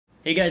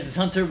Hey guys, it's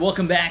Hunter.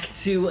 Welcome back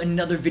to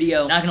another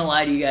video. Not gonna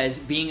lie to you guys,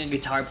 being a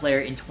guitar player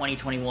in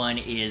 2021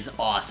 is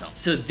awesome.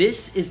 So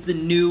this is the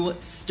new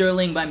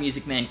Sterling by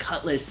Music Man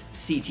Cutlass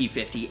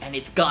CT50, and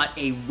it's got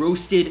a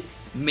roasted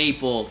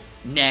maple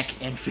neck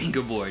and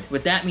fingerboard.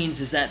 What that means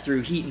is that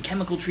through heat and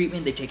chemical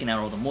treatment, they've taken out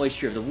all the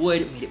moisture of the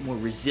wood, made it more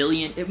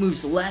resilient. It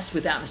moves less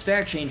with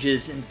atmospheric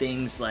changes and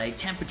things like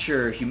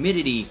temperature,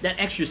 humidity. That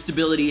extra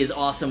stability is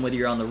awesome whether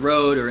you're on the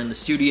road or in the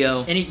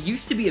studio. And it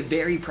used to be a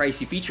very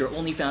pricey feature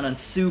only found on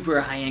super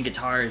high-end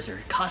guitars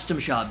or custom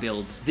shop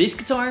builds. This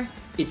guitar,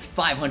 it's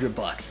 500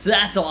 bucks. So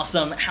that's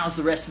awesome. How's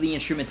the rest of the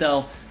instrument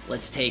though?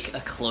 Let's take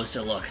a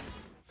closer look.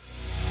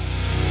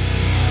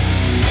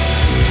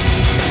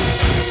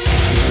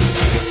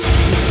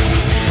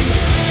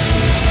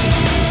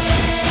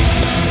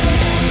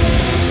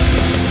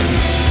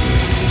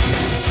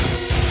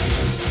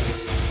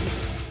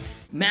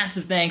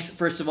 Massive thanks,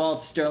 first of all,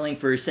 to Sterling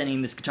for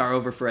sending this guitar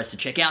over for us to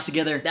check out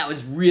together. That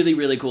was really,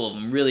 really cool of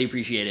him. Really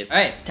appreciate it. All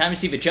right, time to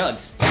see if it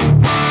chugs.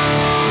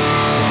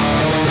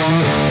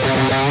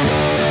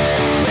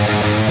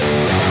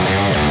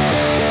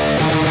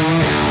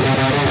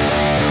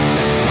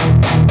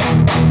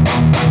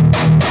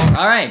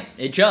 All right,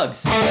 it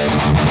chugs.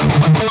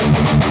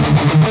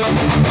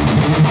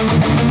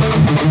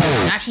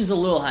 Action's a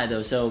little high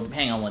though, so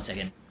hang on one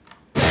second.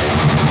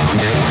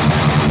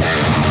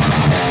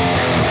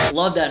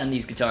 Love that on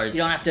these guitars.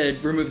 You don't have to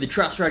remove the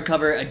truss rod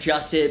cover,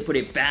 adjust it, put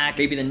it back.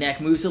 Maybe the neck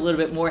moves a little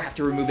bit more, have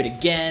to remove it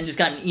again. Just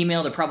got an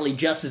email, they're probably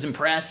just as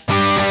impressed. You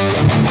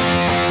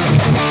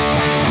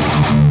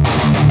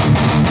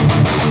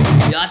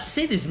have to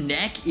say this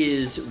neck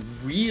is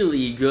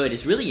really good.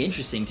 It's really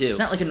interesting too. It's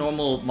not like a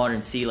normal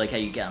modern C like how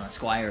you get on a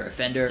Squire or a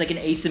Fender. It's like an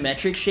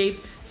asymmetric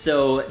shape.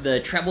 So the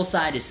treble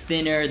side is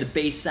thinner, the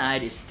bass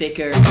side is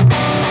thicker.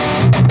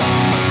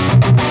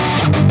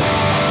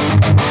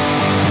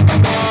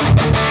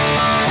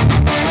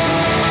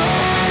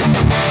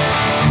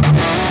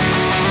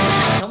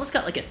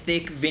 Got like a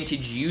thick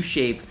vintage U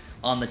shape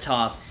on the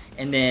top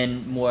and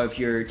then more of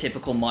your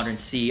typical modern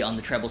C on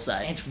the treble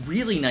side. And it's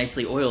really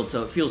nicely oiled,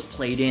 so it feels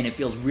played in, it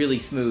feels really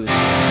smooth.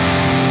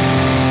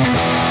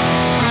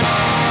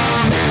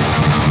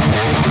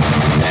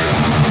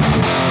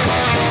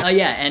 Oh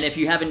yeah, and if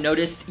you haven't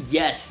noticed,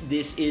 yes,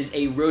 this is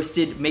a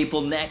roasted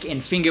maple neck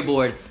and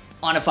fingerboard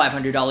on a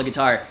 $500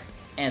 guitar,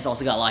 and it's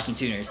also got locking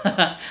tuners.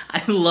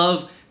 I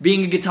love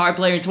being a guitar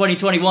player in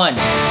 2021.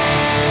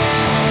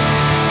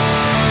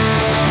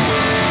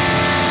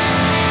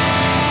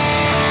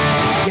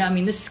 Yeah, I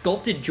mean, this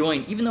sculpted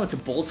joint, even though it's a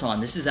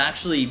bolt-on, this is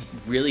actually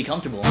really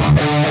comfortable.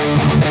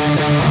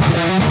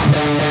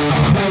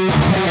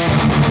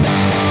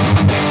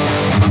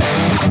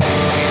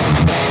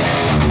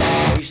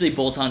 Usually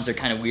bolt-ons are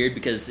kind of weird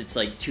because it's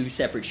like two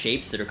separate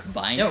shapes that are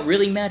combined. They don't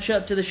really match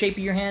up to the shape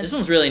of your hand. This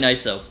one's really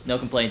nice though, no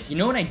complaints. You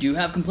know what I do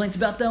have complaints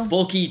about though?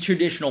 Bulky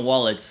traditional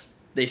wallets.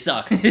 They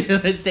suck.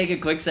 Let's take a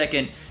quick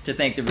second to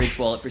thank the Ridge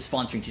Wallet for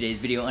sponsoring today's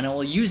video, and I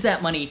will use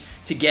that money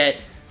to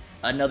get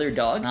another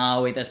dog?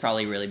 Oh wait, that's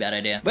probably a really bad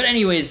idea. But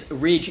anyways,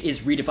 Ridge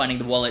is redefining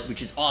the wallet,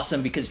 which is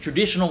awesome because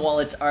traditional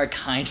wallets are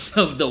kind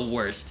of the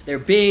worst. They're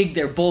big,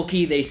 they're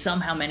bulky, they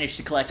somehow manage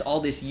to collect all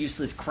this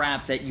useless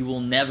crap that you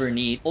will never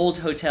need. Old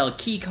hotel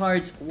key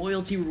cards,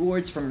 loyalty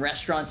rewards from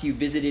restaurants you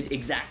visited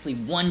exactly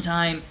one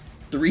time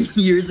 3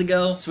 years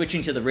ago.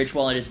 Switching to the Ridge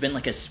wallet has been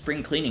like a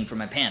spring cleaning for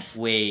my pants.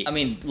 Wait, I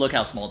mean, look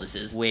how small this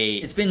is.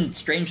 Wait, it's been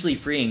strangely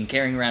freeing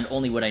carrying around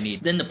only what I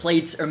need. Then the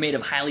plates are made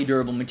of highly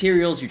durable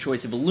materials, your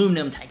choice of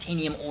aluminum,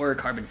 titanium, or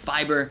carbon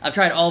fiber. I've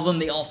tried all of them,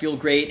 they all feel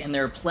great, and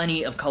there are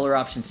plenty of color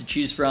options to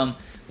choose from,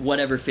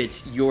 whatever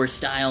fits your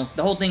style.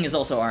 The whole thing is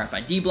also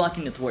RFID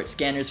blocking to thwart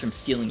scanners from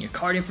stealing your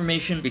card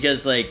information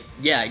because, like,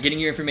 yeah, getting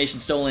your information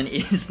stolen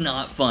is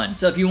not fun.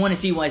 So if you want to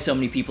see why so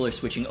many people are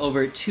switching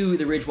over to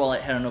the Ridge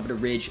wallet, head on over to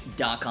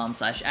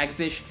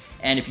ridge.com/Agufish,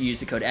 and if you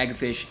use the code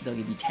Agufish, they'll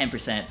give you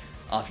 10%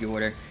 off your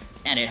order,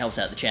 and it helps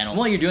out the channel. And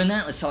while you're doing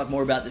that, let's talk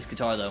more about this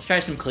guitar though. Let's try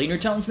some cleaner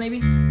tones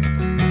maybe?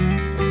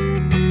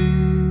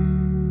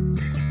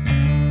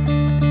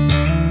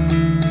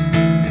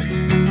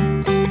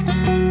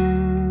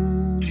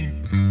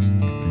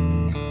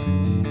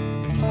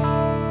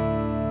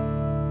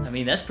 I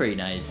mean, that's pretty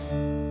nice.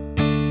 I'm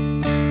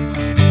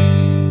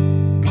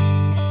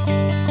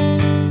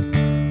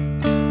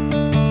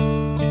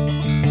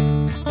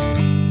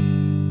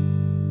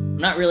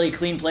not really a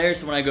clean player,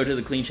 so when I go to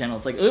the clean channel,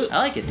 it's like, ooh, I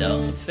like it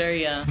though. It's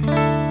very, It's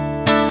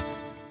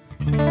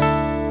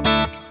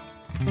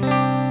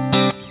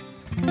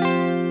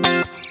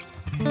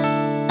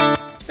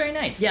very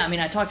nice. Yeah, I mean,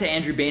 I talked to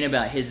Andrew Bain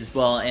about his as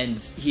well,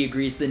 and he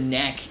agrees the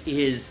neck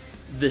is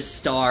the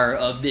star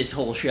of this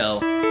whole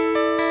show.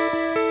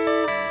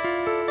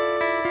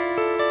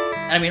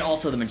 I mean,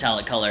 also the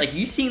metallic color. Like,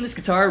 you seen this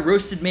guitar,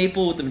 roasted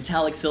maple with the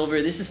metallic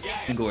silver? This is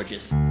f***ing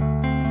gorgeous. I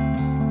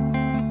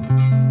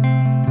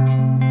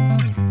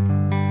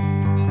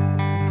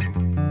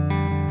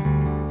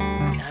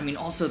mean,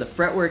 also the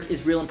fretwork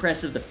is real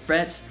impressive. The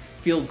frets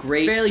feel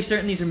great. Fairly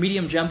certain these are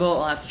medium jumbo,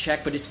 I'll have to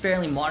check, but it's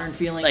fairly modern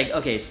feeling. Like,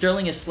 okay,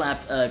 Sterling has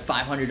slapped a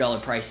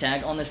 $500 price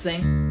tag on this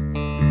thing.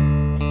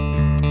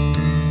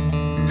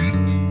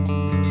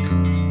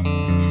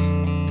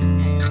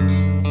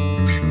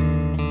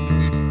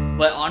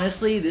 But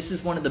honestly, this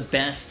is one of the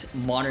best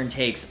modern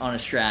takes on a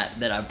Strat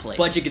that I've played.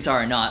 Budget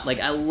guitar or not, like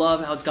I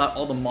love how it's got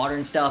all the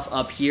modern stuff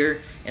up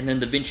here and then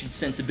the vintage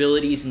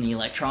sensibilities and the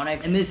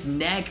electronics. And this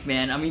neck,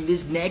 man, I mean,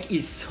 this neck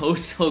is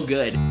so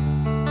good.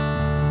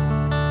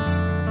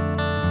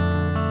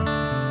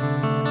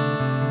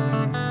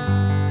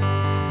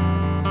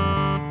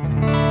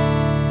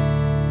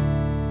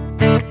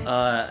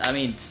 I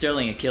mean,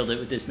 Sterling had killed it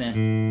with this,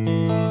 man.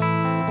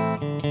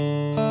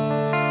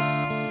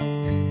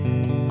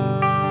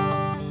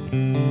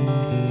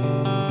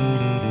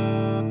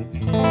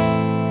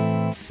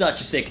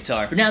 Such a sick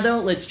guitar. For now though,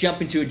 let's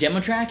jump into a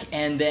demo track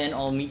and then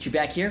I'll meet you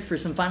back here for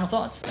some final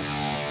thoughts.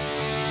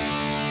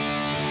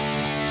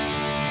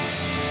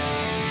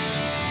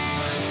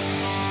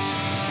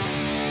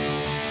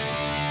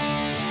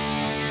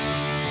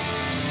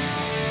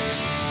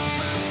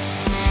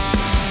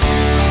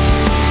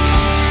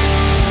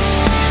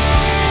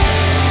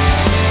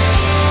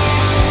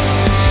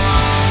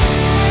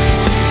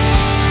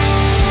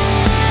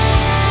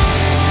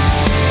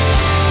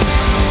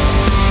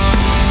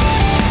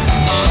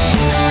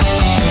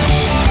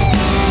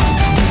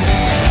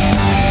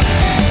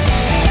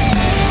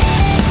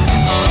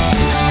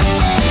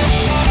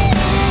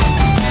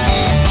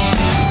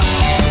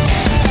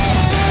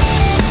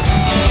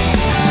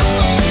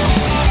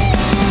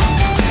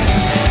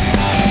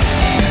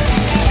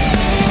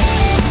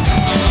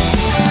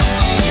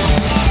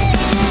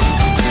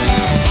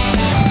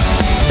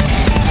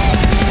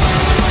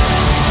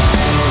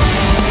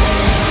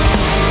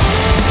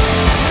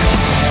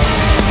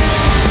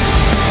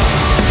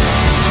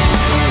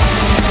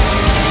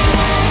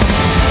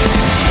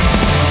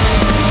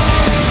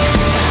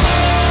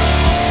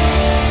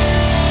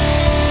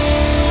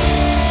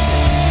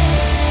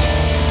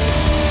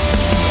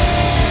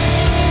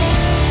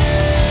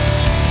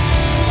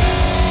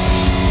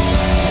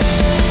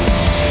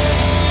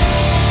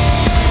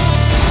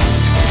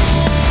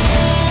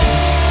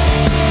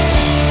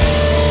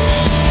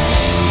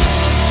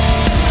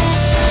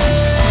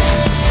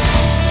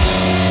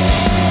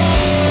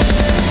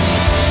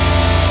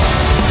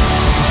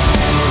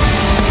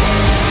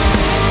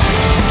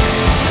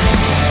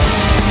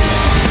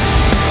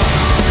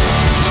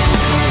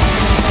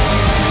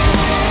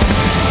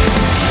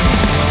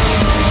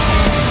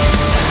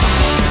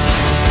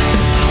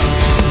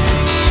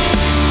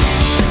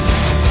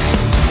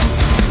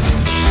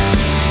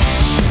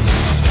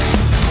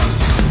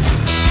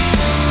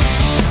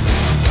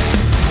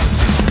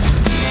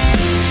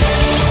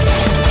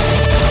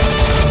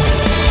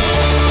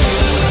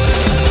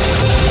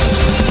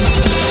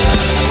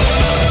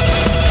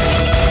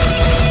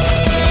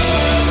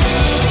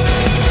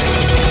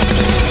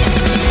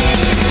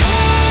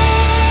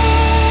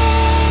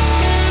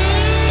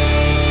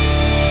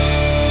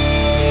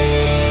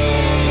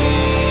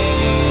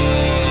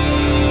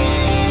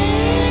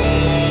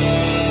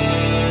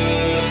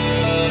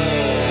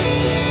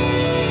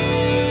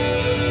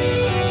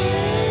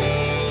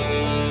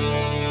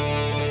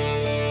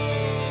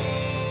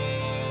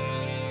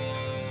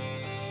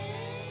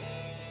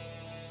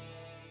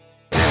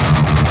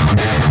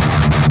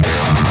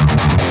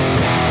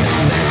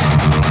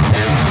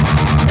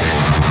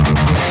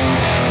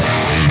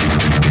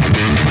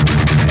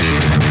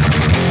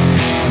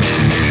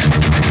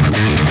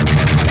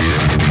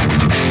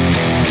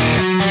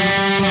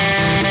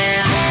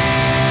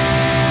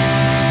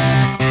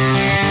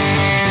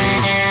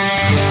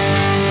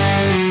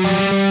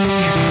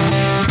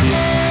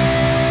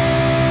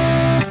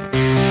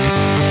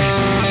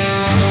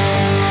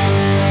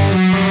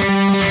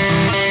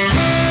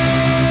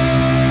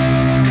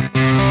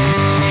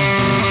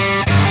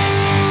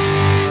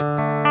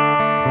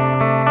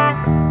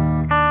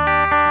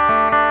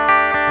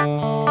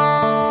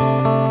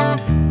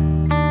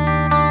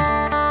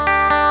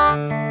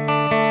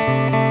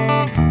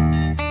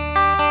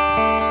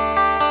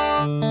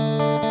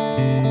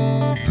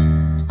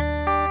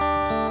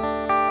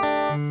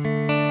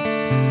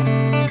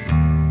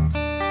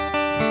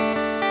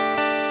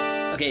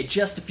 Okay,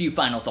 just a few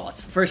final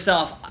thoughts. First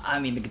off, I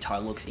mean, the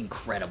guitar looks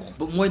incredible.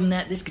 But more than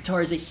that, this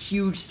guitar is a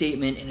huge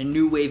statement and a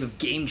new wave of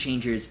game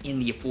changers in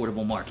the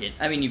affordable market.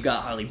 I mean, you've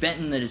got Harley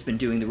Benton that has been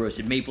doing the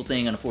roasted maple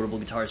thing on affordable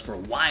guitars for a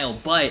while,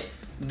 but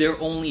they're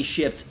only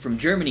shipped from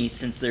Germany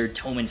since they're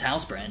Thoman's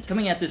house brand.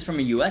 Coming at this from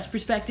a US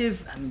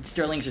perspective, I mean,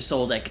 Sterlings are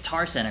sold at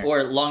Guitar Center,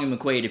 or Long and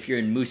McQuaid if you're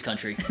in Moose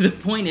Country. The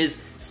point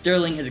is,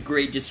 Sterling has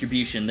great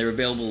distribution. They're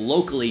available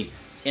locally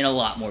in a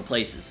lot more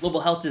places. Global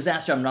health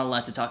disaster I'm not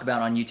allowed to talk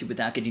about on YouTube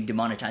without getting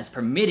demonetized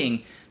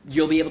permitting.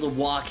 You'll be able to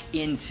walk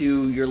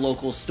into your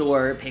local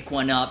store, pick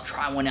one up,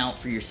 try one out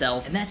for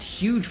yourself, and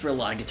that's huge for a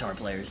lot of guitar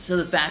players. So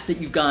the fact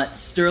that you've got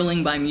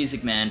Sterling by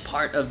Music Man,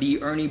 part of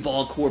the Ernie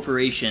Ball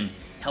Corporation,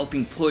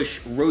 helping push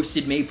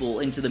roasted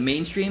maple into the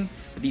mainstream,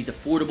 with these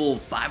affordable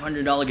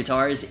 $500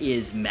 guitars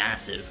is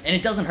massive. And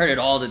it doesn't hurt at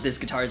all that this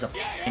guitar is a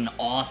f***ing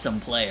awesome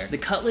player. The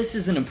Cutlass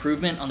is an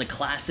improvement on the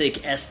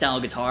classic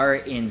S-style guitar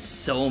in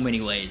so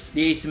many ways.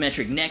 The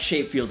asymmetric neck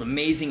shape feels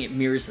amazing. It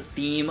mirrors the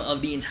theme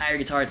of the entire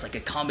guitar. It's like a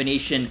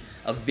combination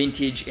of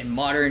vintage and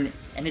modern,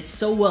 and it's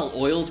so well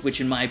oiled, which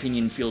in my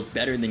opinion feels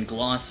better than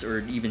gloss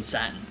or even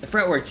satin. The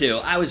fretwork too,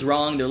 I was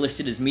wrong, they're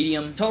listed as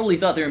medium. Totally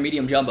thought they were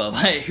medium jumbo,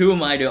 but who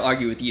am I to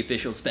argue with the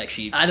official spec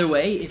sheet? Either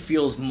way, it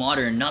feels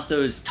modern, not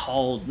those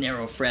tall,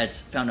 narrow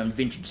frets found on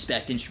vintage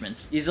spec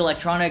instruments. These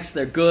electronics,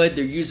 they're good,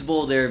 they're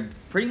usable, they're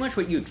pretty much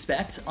what you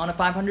expect on a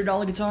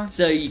 $500 guitar.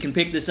 So you can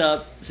pick this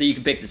up as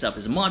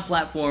a mod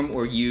platform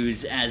or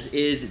use as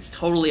is. It's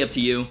totally up to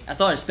you. I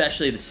thought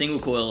especially the single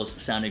coils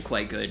sounded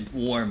quite good,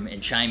 warm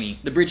and chimey.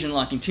 The bridge and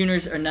locking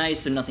tuners are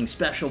nice, they're nothing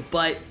special,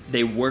 but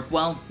they work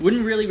well.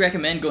 Wouldn't really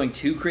recommend going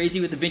too crazy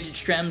with the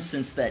vintage trems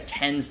since that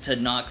tends to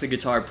knock the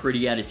guitar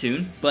pretty out of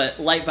tune. But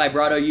light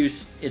vibrato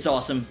use, it's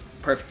awesome.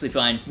 Perfectly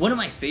fine. One of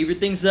my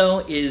favorite things though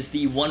is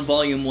the one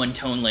volume, one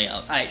tone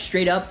layout. Alright,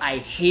 straight up, I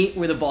hate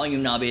where the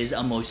volume knob is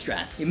on most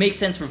Strats. It makes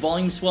sense for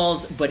volume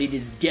swells, but it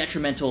is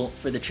detrimental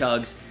for the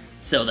Chugs,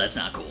 so that's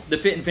not cool. The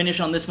fit and finish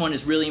on this one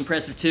is really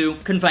impressive too.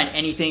 Couldn't find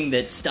anything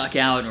that stuck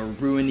out or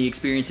ruined the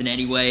experience in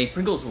any way.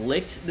 Pringles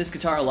licked this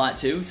guitar a lot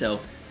too,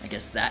 so I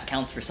guess that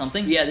counts for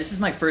something. Yeah, this is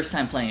my first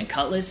time playing a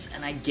Cutlass,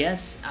 and I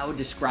guess I would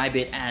describe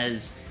it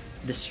as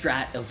the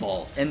Strat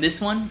evolved. And this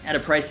one, at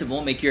a price that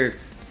won't make your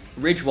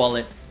Ridge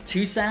wallet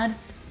too sad,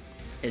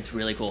 it's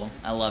really cool.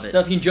 I love it. So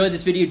if you enjoyed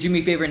this video, do me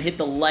a favor and hit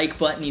the like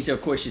button. These are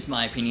of course just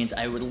my opinions.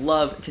 I would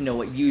love to know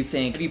what you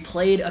think. Have you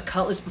played a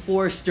Cutlass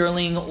before,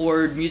 Sterling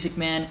or Music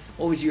Man?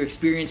 What was your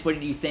experience? What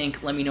did you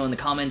think? Let me know in the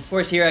comments. Of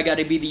course, here I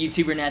gotta be the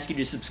YouTuber and ask you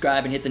to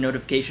subscribe and hit the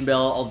notification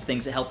bell, all the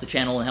things that help the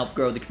channel and help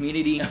grow the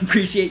community. I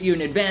appreciate you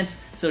in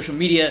advance. Social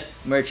media,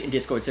 merch, and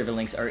Discord server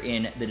links are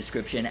in the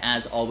description.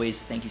 As always,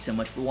 thank you so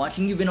much for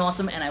watching. You've been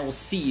awesome, and I will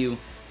see you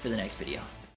for the next video.